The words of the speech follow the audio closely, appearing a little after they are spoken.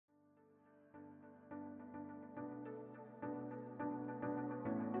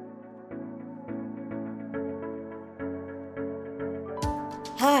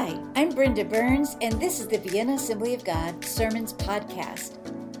Hi, I'm Brenda Burns, and this is the Vienna Assembly of God Sermons Podcast.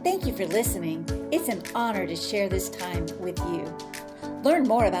 Thank you for listening. It's an honor to share this time with you. Learn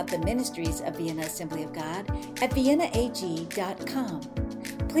more about the ministries of Vienna Assembly of God at viennaag.com.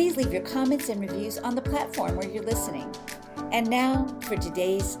 Please leave your comments and reviews on the platform where you're listening. And now for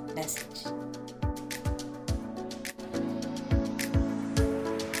today's message.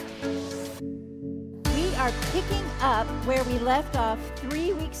 We are picking up where we left off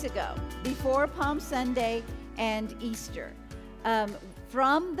 3 weeks ago, before Palm Sunday and Easter.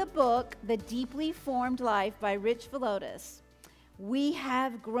 From the book, The Deeply Formed Life by Rich Villodas, we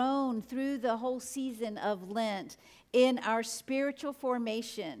have grown through the whole season of Lent in our spiritual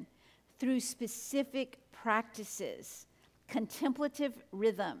formation through specific practices, contemplative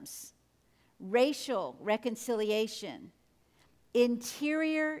rhythms, racial reconciliation,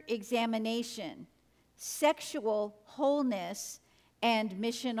 interior examination, sexual wholeness, and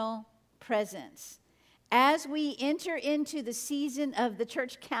missional presence. As we enter into the season of the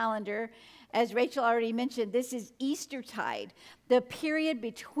church calendar, as Rachel already mentioned, this is Eastertide, the period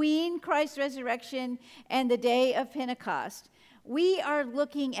between Christ's resurrection and the day of Pentecost. We are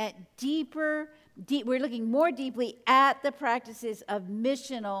looking at we're looking more deeply at the practices of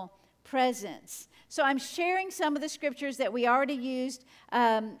missional presence. So I'm sharing some of the scriptures that we already used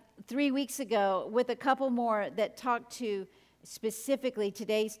 3 weeks ago with a couple more that talk to specifically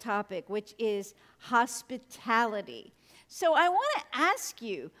today's topic, which is hospitality. So I want to ask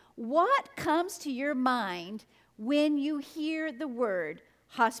you, what comes to your mind when you hear the word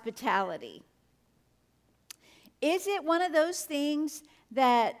hospitality? Is it one of those things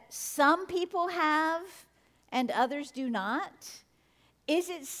that some people have and others do not? Is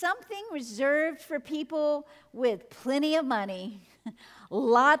it something reserved for people with plenty of money,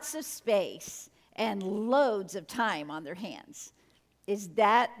 lots of space, and loads of time on their hands? Is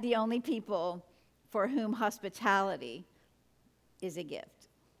that the only people for whom hospitality is a gift?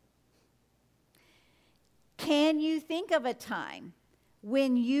 Can you think of a time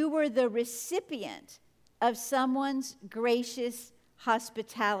when you were the recipient of someone's gracious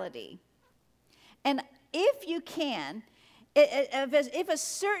hospitality? And if you can, if a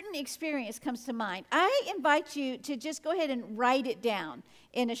certain experience comes to mind, I invite you to just go ahead and write it down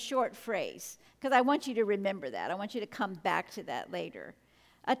in a short phrase, because I want you to remember that. I want you to come back to that later.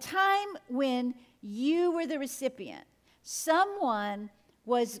 A time when you were the recipient. Someone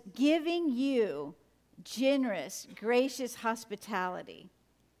was giving you generous, gracious hospitality.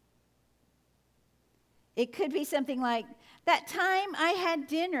 It could be something like, that time I had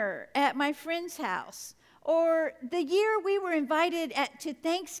dinner at my friend's house, or the year we were invited to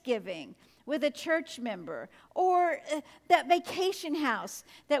Thanksgiving with a church member, or that vacation house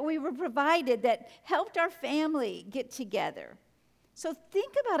that we were provided that helped our family get together. So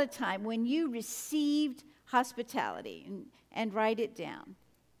think about a time when you received hospitality and write it down.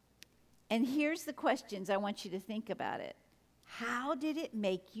 And here's the questions I want you to think about it. How did it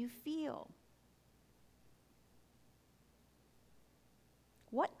make you feel?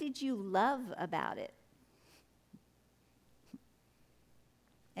 What did you love about it?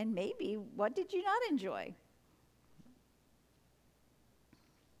 And maybe, what did you not enjoy?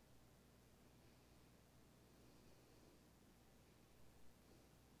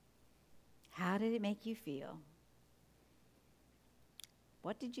 How did it make you feel?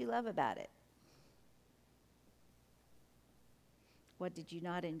 What did you love about it? What did you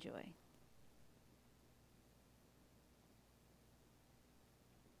not enjoy?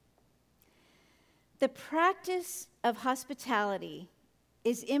 The practice of hospitality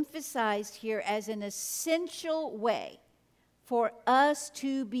is emphasized here as an essential way for us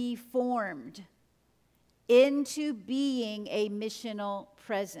to be formed into being a missional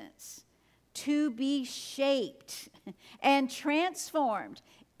presence, to be shaped and transformed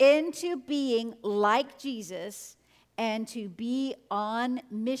into being like Jesus and to be on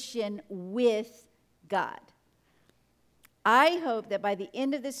mission with God. I hope that by the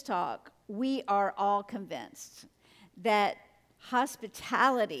end of this talk, we are all convinced that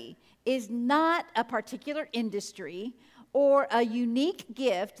hospitality is not a particular industry or a unique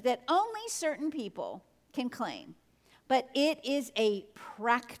gift that only certain people can claim, but it is a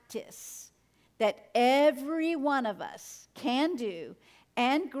practice that every one of us can do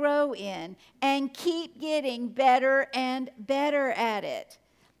and grow in and keep getting better and better at it.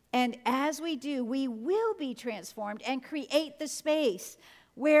 And as we do, we will be transformed and create the space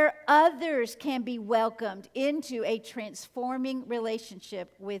where others can be welcomed into a transforming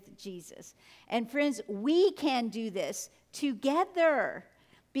relationship with Jesus. And friends, we can do this together,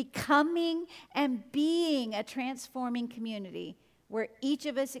 becoming and being a transforming community where each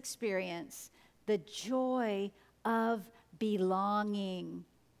of us experience the joy of belonging.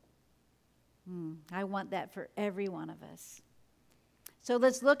 I want that for every one of us. So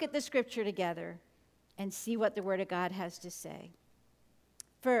let's look at the scripture together and see what the Word of God has to say.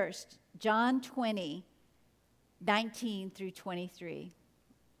 First, John 20, 19 through 23.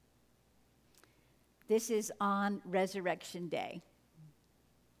 This is on Resurrection Day.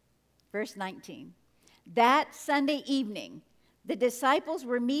 Verse 19. That Sunday evening, the disciples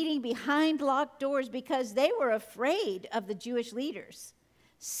were meeting behind locked doors because they were afraid of the Jewish leaders.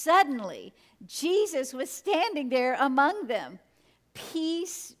 Suddenly, Jesus was standing there among them.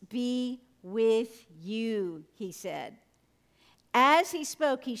 "Peace be with you," he said. As he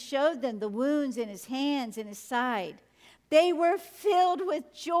spoke, he showed them the wounds in his hands and his side. They were filled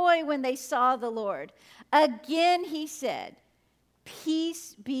with joy when they saw the Lord. Again, he said,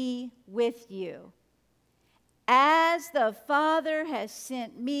 "Peace be with you. As the Father has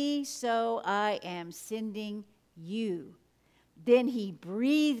sent me, so I am sending you." Then he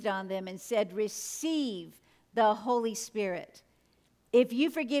breathed on them and said, "Receive the Holy Spirit. If you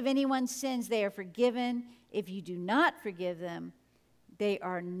forgive anyone's sins, they are forgiven. If you do not forgive them, they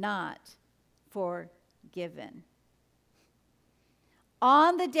are not forgiven."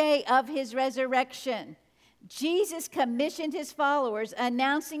 On the day of his resurrection, Jesus commissioned his followers,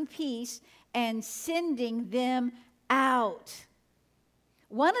 announcing peace and sending them out.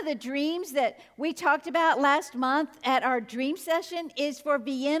 One of the dreams that we talked about last month at our dream session is for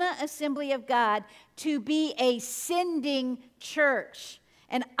Vienna Assembly of God to be a sending church.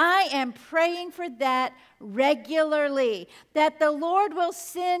 And I am praying for that regularly, that the Lord will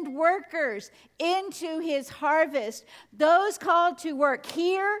send workers into his harvest, those called to work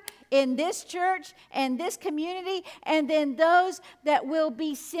here in this church and this community, and then those that will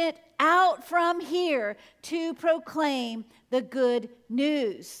be sent out from here to proclaim the good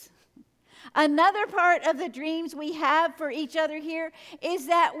news. Another part of the dreams we have for each other here is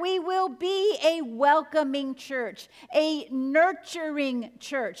that we will be a welcoming church, a nurturing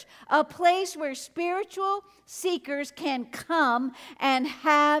church, a place where spiritual seekers can come and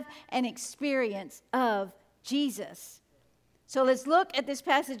have an experience of Jesus. So let's look at this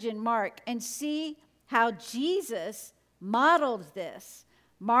passage in Mark and see how Jesus modeled this.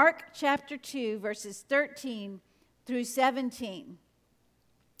 Mark chapter 2, verses 13 through 17.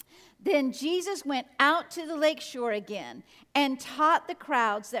 Then Jesus went out to the lake shore again and taught the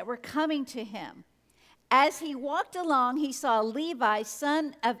crowds that were coming to him. As he walked along, he saw Levi,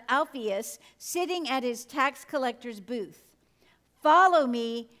 son of Alphaeus, sitting at his tax collector's booth. "Follow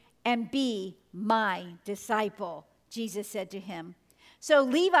me and be my disciple," Jesus said to him. So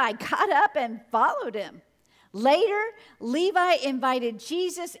Levi got up and followed him. Later, Levi invited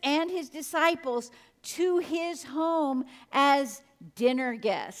Jesus and his disciples to his home as dinner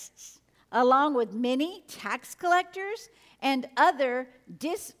guests, along with many tax collectors and other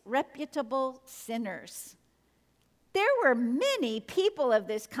disreputable sinners. There were many people of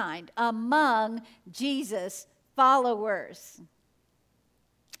this kind among Jesus' followers.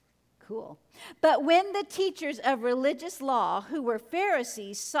 Cool. But when the teachers of religious law, who were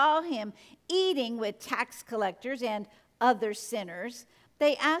Pharisees, saw him eating with tax collectors and other sinners,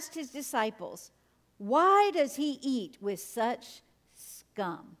 they asked his disciples, "Why does he eat with such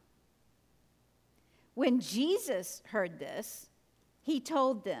scum?" When Jesus heard this, he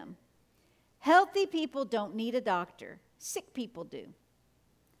told them, "Healthy people don't need a doctor, sick people do.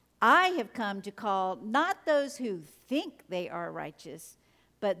 I have come to call not those who think they are righteous,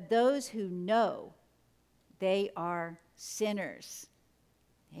 but those who know they are sinners."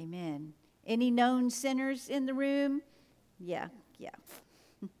 Amen. Any known sinners in the room? Yeah.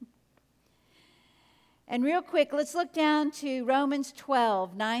 And real quick, let's look down to Romans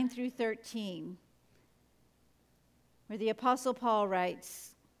 12, 9 through 13, where the Apostle Paul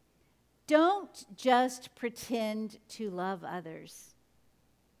writes, "Don't just pretend to love others.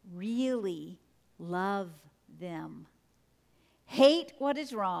 Really love them. Hate what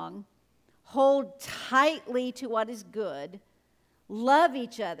is wrong. Hold tightly to what is good. Love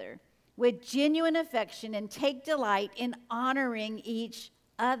each other with genuine affection and take delight in honoring each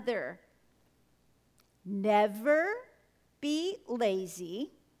other. Never be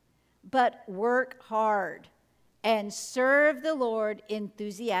lazy, but work hard and serve the Lord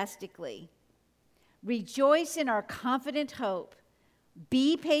enthusiastically. Rejoice in our confident hope.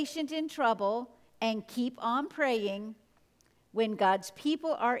 Be patient in trouble and keep on praying. When God's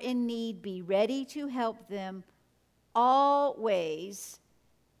people are in need, be ready to help them. Always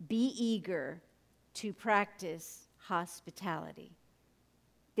be eager to practice hospitality."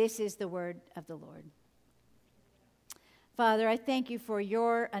 This is the word of the Lord. Father, I thank you for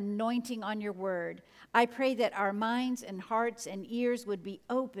your anointing on your word. I pray that our minds and hearts and ears would be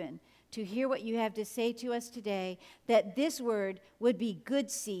open to hear what you have to say to us today, that this word would be good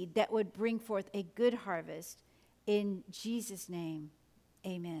seed that would bring forth a good harvest. In Jesus' name,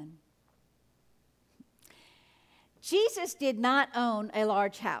 amen. Jesus did not own a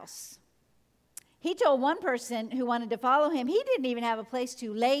large house. He told one person who wanted to follow him, he didn't even have a place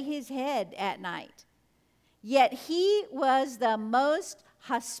to lay his head at night. Yet he was the most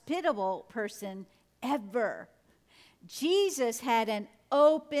hospitable person ever. Jesus had an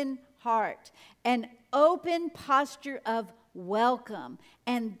open heart, an open posture of welcome,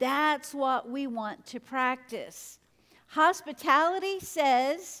 and that's what we want to practice. Hospitality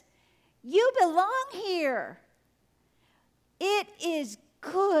says, you belong here. It is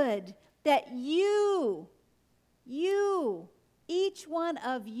good that you, each one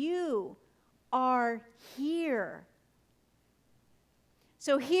of you, are here.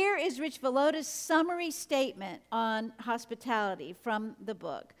 So here is Rich Villoda's summary statement on hospitality from the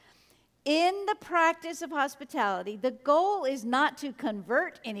book. In the practice of hospitality, the goal is not to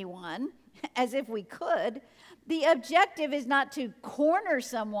convert anyone, as if we could. The objective is not to corner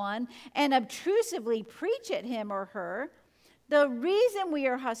someone and obtrusively preach at him or her. The reason we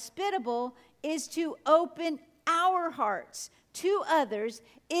are hospitable is to open our hearts to others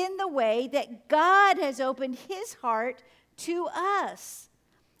in the way that God has opened his heart to us.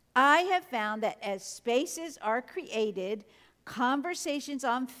 I have found that as spaces are created, conversations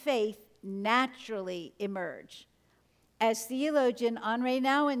on faith naturally emerge. As theologian Henri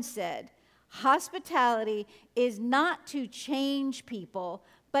Nouwen said, hospitality is not to change people,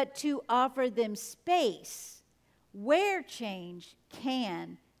 but to offer them space where change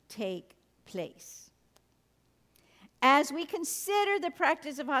can take place. As we consider the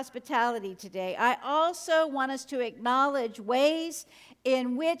practice of hospitality today, I also want us to acknowledge ways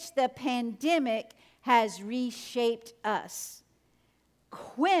in which the pandemic has reshaped us,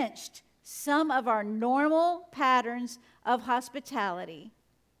 quenched some of our normal patterns of hospitality,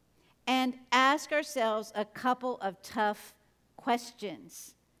 and ask ourselves a couple of tough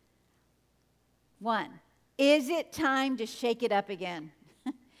questions. One, is it time to shake it up again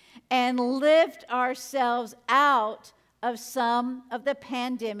and lift ourselves out of some of the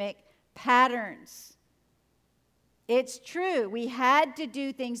pandemic patterns? It's true, we had to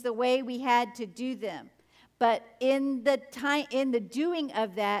do things the way we had to do them. But in the doing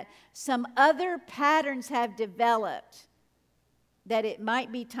of that, some other patterns have developed that it might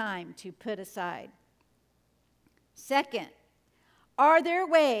be time to put aside. Second, are there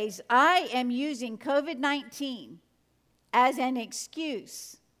ways I am using COVID-19 as an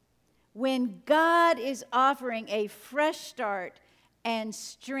excuse when God is offering a fresh start and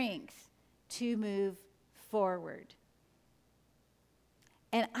strength to move forward?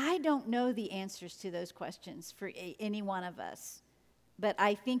 And I don't know the answers to those questions for any one of us, but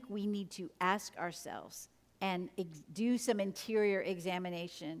I think we need to ask ourselves and do some interior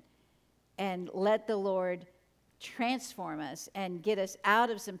examination and let the Lord transform us and get us out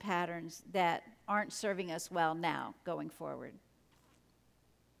of some patterns that aren't serving us well now going forward.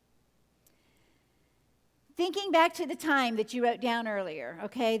 Thinking back to the time that you wrote down earlier,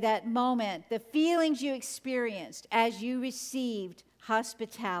 okay, that moment, the feelings you experienced as you received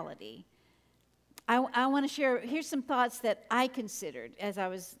hospitality. I want to share, here's some thoughts that I considered as I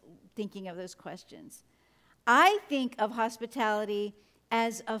was thinking of those questions. I think of hospitality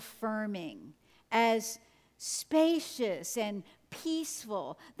as affirming, as spacious and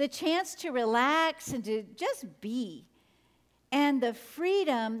peaceful, the chance to relax and to just be, and the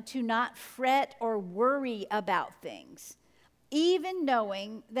freedom to not fret or worry about things, even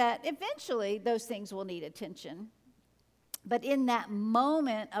knowing that eventually those things will need attention. But in that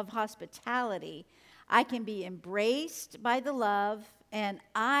moment of hospitality, I can be embraced by the love and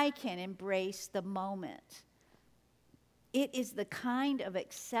I can embrace the moment. It is the kind of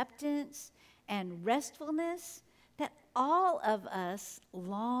acceptance and restfulness that all of us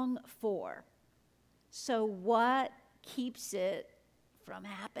long for. So what keeps it from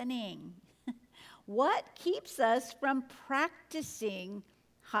happening? What keeps us from practicing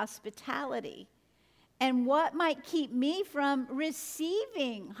hospitality? And what might keep me from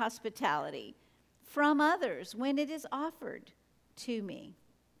receiving hospitality from others when it is offered to me?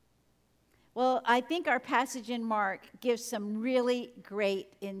 Well, I think our passage in Mark gives some really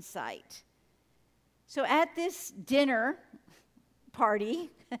great insight. So at this dinner party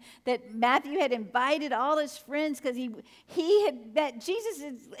that Matthew had invited all his friends because Jesus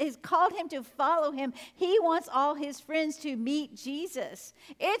has called him to follow him. He wants all his friends to meet Jesus.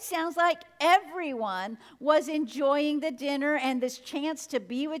 It sounds like everyone was enjoying the dinner and this chance to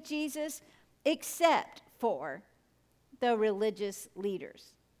be with Jesus, except for the religious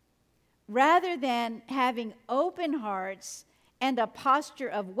leaders. Rather than having open hearts and a posture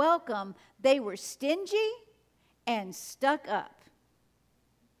of welcome, they were stingy and stuck up.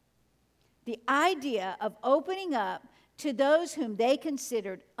 The idea of opening up to those whom they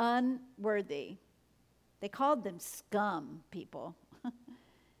considered unworthy. They called them scum people.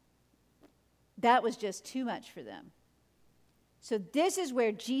 That was just too much for them. So this is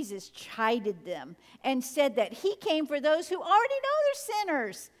where Jesus chided them and said that he came for those who already know they're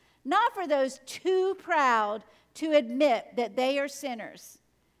sinners, not for those too proud to admit that they are sinners,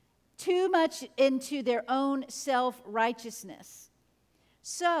 too much into their own self-righteousness.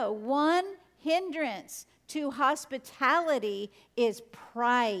 So, one hindrance to hospitality is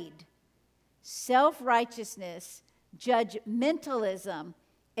pride, self-righteousness, judgmentalism,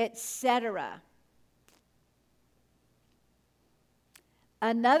 etc.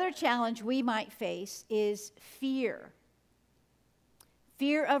 Another challenge we might face is fear.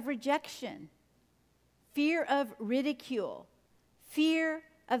 Fear of rejection, fear of ridicule, fear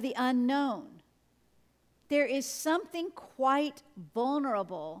of the unknown. There is something quite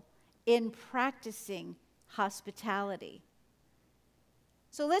vulnerable in practicing hospitality.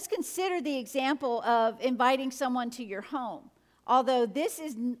 So let's consider the example of inviting someone to your home. Although this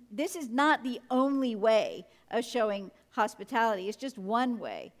is not the only way of showing hospitality, it's just one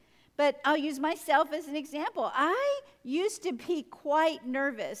way. But I'll use myself as an example. I used to be quite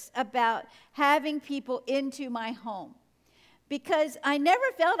nervous about having people into my home because I never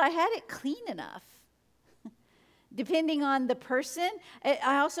felt I had it clean enough. Depending on the person,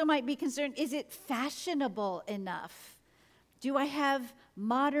 I also might be concerned, is it fashionable enough? Do I have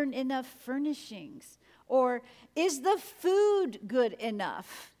modern enough furnishings? Or is the food good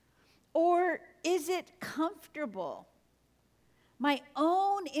enough? Or is it comfortable? My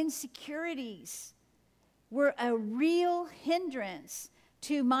own insecurities were a real hindrance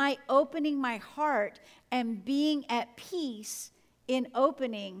to my opening my heart and being at peace in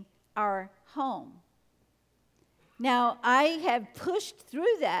opening our home. Now, I have pushed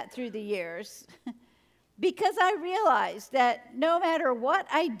through that through the years because I realized that no matter what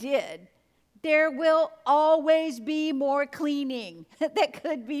I did, there will always be more cleaning that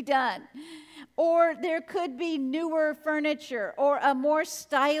could be done. Or there could be newer furniture or a more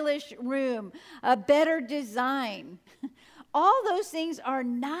stylish room, a better design. All those things are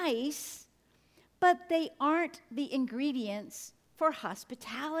nice, but they aren't the ingredients for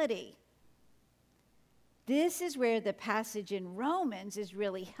hospitality. This is where the passage in Romans is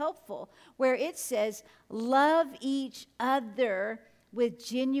really helpful, where it says, love each other with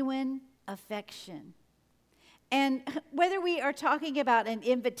genuine affection. And whether we are talking about an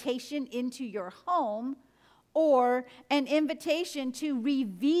invitation into your home or an invitation to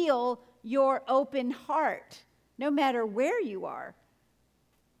reveal your open heart, no matter where you are,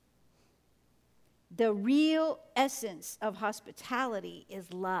 the real essence of hospitality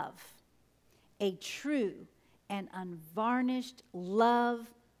is love. A true and unvarnished love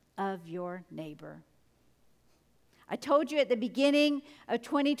of your neighbor. I told you at the beginning of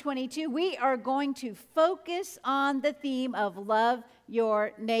 2022, we are going to focus on the theme of love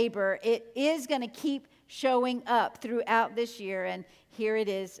your neighbor. It is going to keep showing up throughout this year, and here it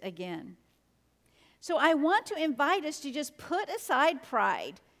is again. So I want to invite us to just put aside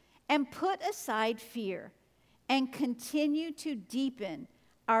pride and put aside fear and continue to deepen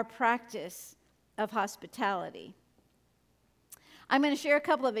our practice of hospitality. I'm going to share a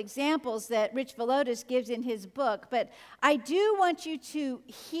couple of examples that Rich Villodas gives in his book, but I do want you to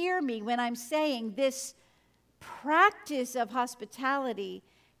hear me when I'm saying this practice of hospitality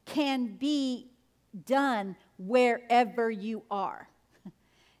can be done wherever you are.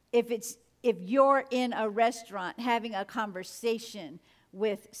 If you're in a restaurant having a conversation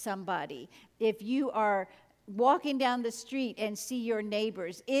with somebody, if you are walking down the street and see your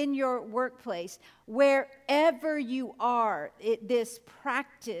neighbors, in your workplace, wherever you are, this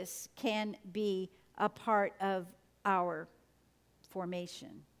practice can be a part of our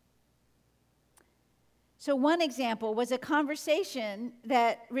formation. So one example was a conversation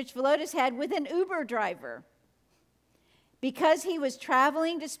that Rich Villodas had with an Uber driver. Because he was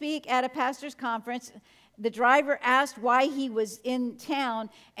traveling to speak at a pastor's conference, the driver asked why he was in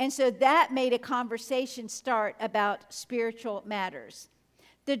town, and so that made a conversation start about spiritual matters.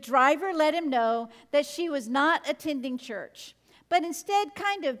 The driver let him know that she was not attending church, but instead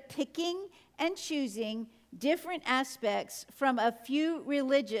kind of picking and choosing different aspects from a few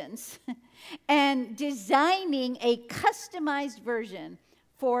religions and designing a customized version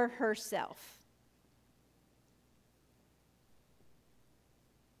for herself.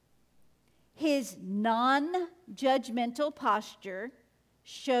 His non-judgmental posture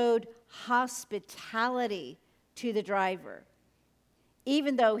showed hospitality to the driver,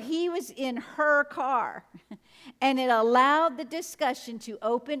 even though he was in her car, and it allowed the discussion to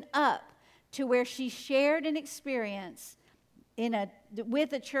open up to where she shared an experience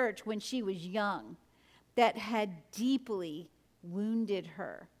with a church when she was young that had deeply wounded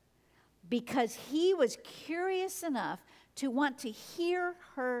her, because he was curious enough to want to hear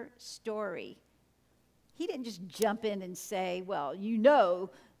her story. He didn't just jump in and say, well,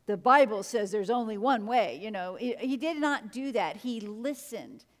 the Bible says there's only one way. He did not do that. He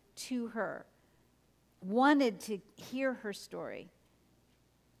listened to her, wanted to hear her story.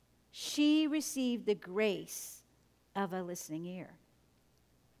 She received the grace of a listening ear.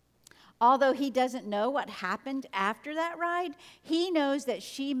 Although he doesn't know what happened after that ride, he knows that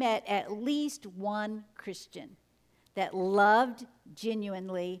she met at least one Christian that loved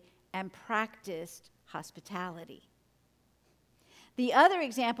genuinely and practiced hospitality. The other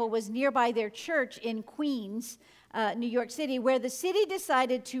example was nearby their church in Queens, New York City, where the city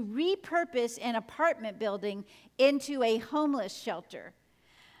decided to repurpose an apartment building into a homeless shelter.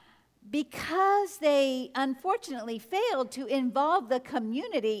 Because they unfortunately failed to involve the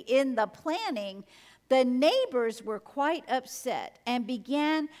community in the planning, the neighbors were quite upset and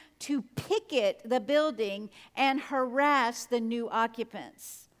began to picket the building and harass the new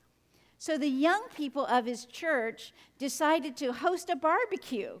occupants. So the young people of his church decided to host a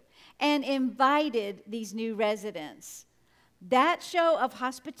barbecue and invited these new residents. That show of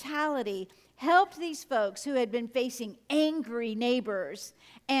hospitality helped these folks who had been facing angry neighbors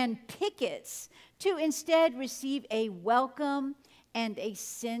and pickets to instead receive a welcome and a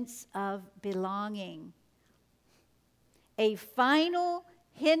sense of belonging. A final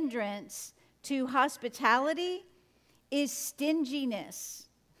hindrance to hospitality is stinginess,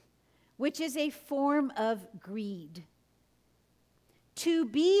 which is a form of greed. To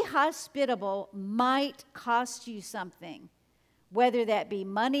be hospitable might cost you something, whether that be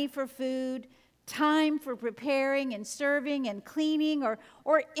money for food, time for preparing and serving and cleaning,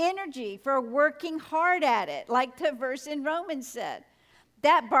 or energy for working hard at it, like the verse in Romans said.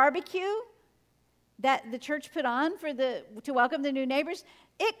 That barbecue that the church put on to welcome the new neighbors,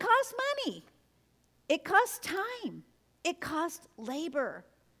 it cost money. It cost time. It cost labor.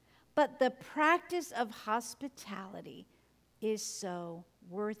 But the practice of hospitality is so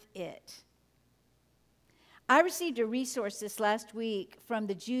worth it. I received a resource this last week from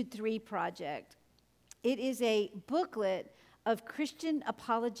the Jude 3 Project. It is a booklet of Christian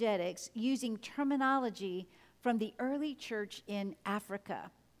apologetics using terminology from the early church in Africa.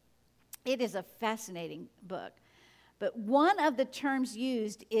 It is a fascinating book. But one of the terms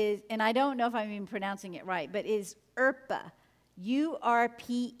used is, and I don't know if I'm even pronouncing it right, but is Urpeh,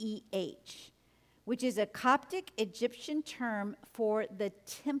 U-R-P-E-H, which is a Coptic Egyptian term for the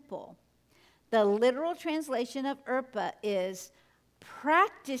temple. The literal translation of Urpeh is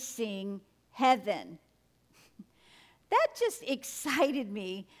practicing heaven. That just excited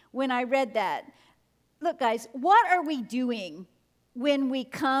me when I read that. Look, guys, what are we doing when we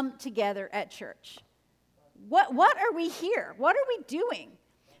come together at church? What are we here? What are we doing?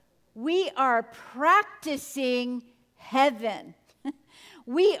 We are practicing heaven.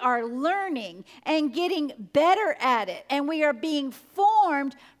 We are learning and getting better at it, and we are being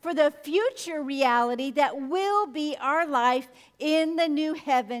formed for the future reality that will be our life in the new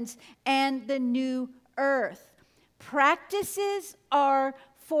heavens and the new earth. Practices are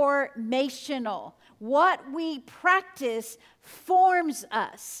formational. What we practice forms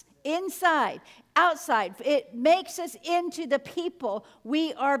us inside, outside. It makes us into the people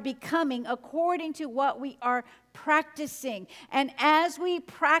we are becoming according to what we are practicing. And as we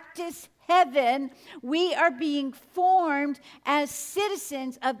practice heaven, we are being formed as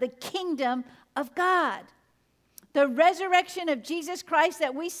citizens of the kingdom of God. The resurrection of Jesus Christ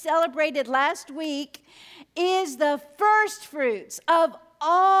that we celebrated last week is the first fruits of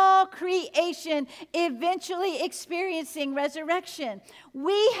all creation eventually experiencing resurrection.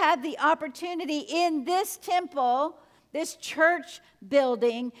 We have the opportunity in this temple, this church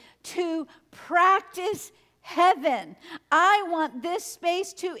building, to practice heaven. I want this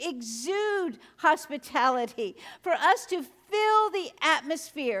space to exude hospitality, for us to fill the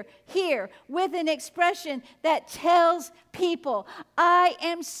atmosphere here with an expression that tells people, I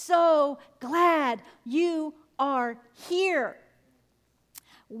am so glad you are here.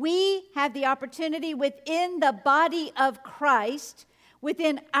 we have the opportunity within the body of Christ,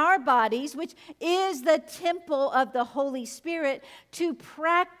 within our bodies, which is the temple of the Holy Spirit, to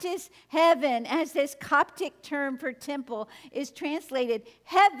practice heaven, as this Coptic term for temple is translated.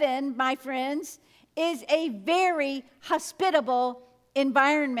 Heaven, my friends, is a very hospitable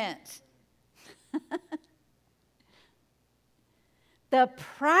environment. The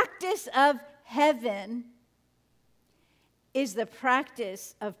practice of heaven is the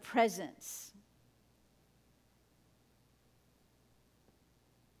practice of presence.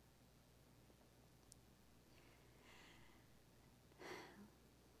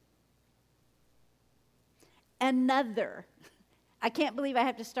 Another, I can't believe I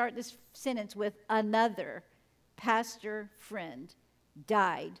have to start this sentence with another pastor friend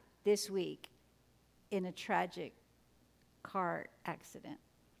died this week in a tragic car accident.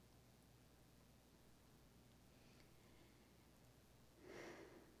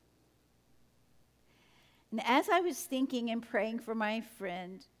 And as I was thinking and praying for my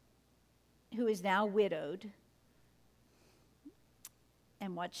friend who is now widowed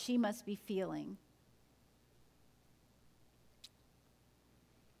and what she must be feeling,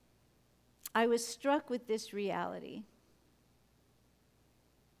 I was struck with this reality.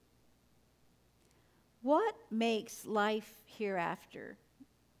 What makes life hereafter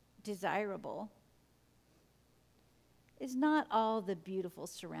desirable is not all the beautiful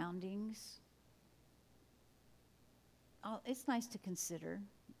surroundings. It's nice to consider.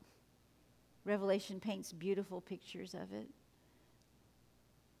 Revelation paints beautiful pictures of it.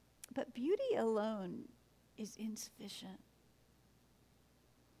 But beauty alone is insufficient.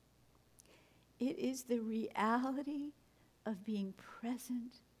 It is the reality of being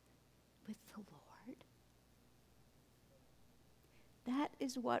present with the Lord. That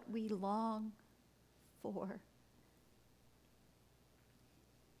is what we long for.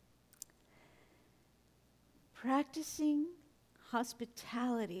 Practicing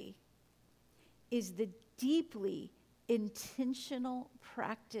hospitality is the deeply intentional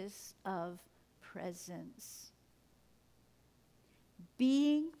practice of presence.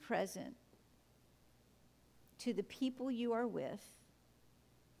 Being present to the people you are with,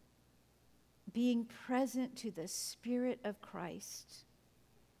 being present to the Spirit of Christ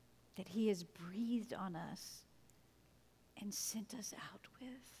that He has breathed on us and sent us out with.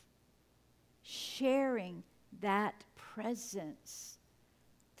 Sharing that presence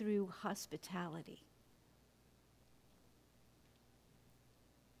through hospitality.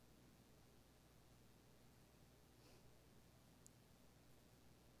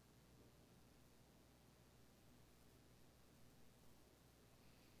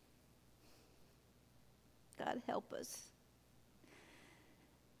 God help us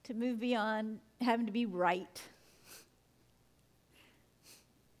to move beyond having to be right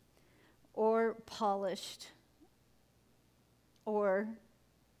or polished or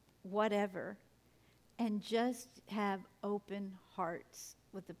whatever, and just have open hearts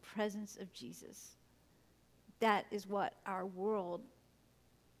with the presence of Jesus. That is what our world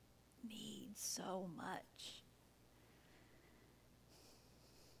needs so much.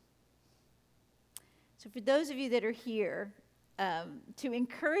 So for those of you that are here, to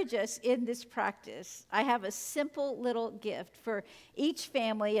encourage us in this practice, I have a simple little gift for each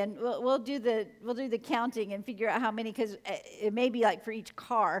family, and we'll do the counting and figure out how many, because it may be like for each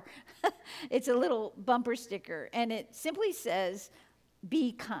car. It's a little bumper sticker, and it simply says,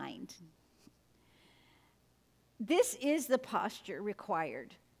 "Be kind." This is the posture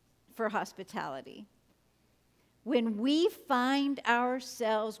required for hospitality. When we find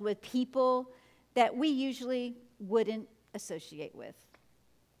ourselves with people that we usually wouldn't associate with.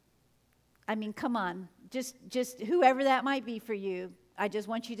 I mean, come on, just whoever that might be for you, I just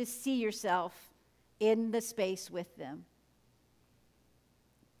want you to see yourself in the space with them.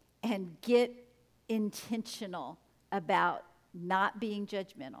 And get intentional about not being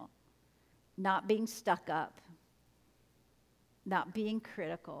judgmental, not being stuck up, not being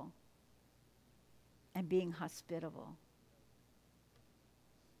critical, and being hospitable.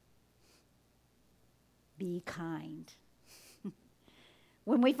 Be kind.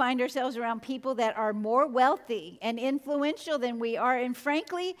 When we find ourselves around people that are more wealthy and influential than we are, and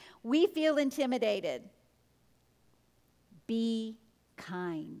frankly, we feel intimidated, be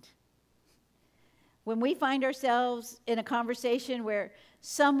kind. When we find ourselves in a conversation where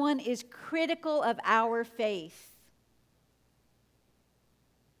someone is critical of our faith,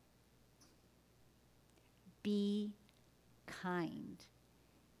 be kind.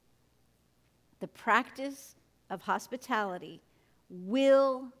 The practice of hospitality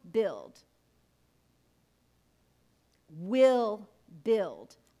will build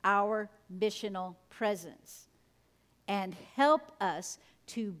our missional presence and help us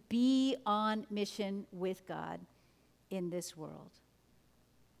to be on mission with God in this world.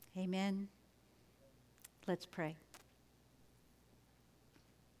 Amen. Let's pray.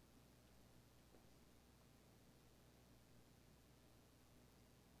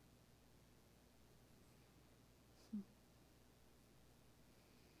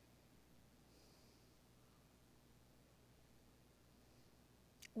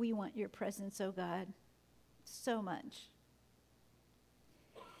 We want your presence, oh God, so much.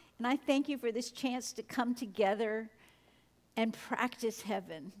 And I thank you for this chance to come together and practice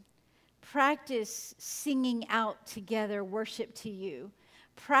heaven. Practice singing out together worship to you.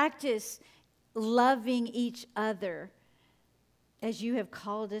 Practice loving each other as you have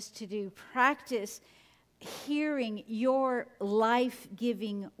called us to do. Practice hearing your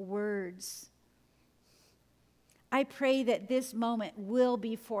life-giving words. I pray that this moment will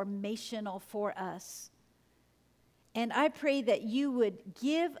be formational for us. And I pray that you would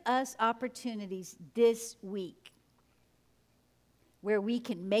give us opportunities this week where we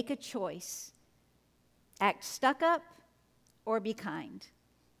can make a choice, act stuck up or be kind,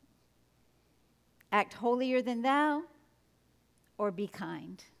 act holier than thou or be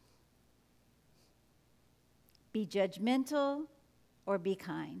kind, be judgmental or be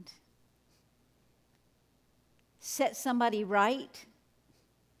kind, set somebody right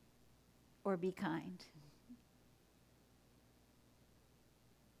or be kind.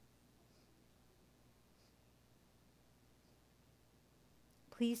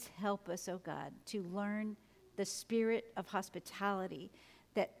 Please help us, oh God, to learn the spirit of hospitality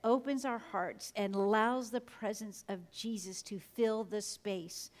that opens our hearts and allows the presence of Jesus to fill the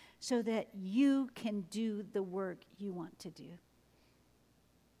space so that you can do the work you want to do.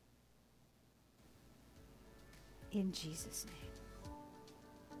 In Jesus' name.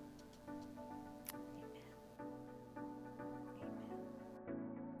 Amen.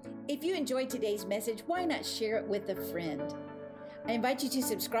 If you enjoyed today's message, why not share it with a friend? I invite you to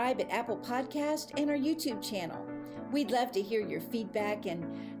subscribe at Apple Podcast and our YouTube channel. We'd love to hear your feedback and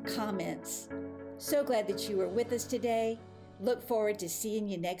comments. So glad that you were with us today. Look forward to seeing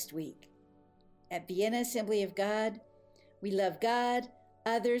you next week. At Vienna Assembly of God, we love God,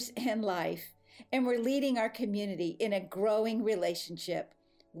 others, and life, and we're leading our community in a growing relationship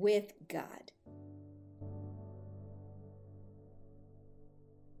with God.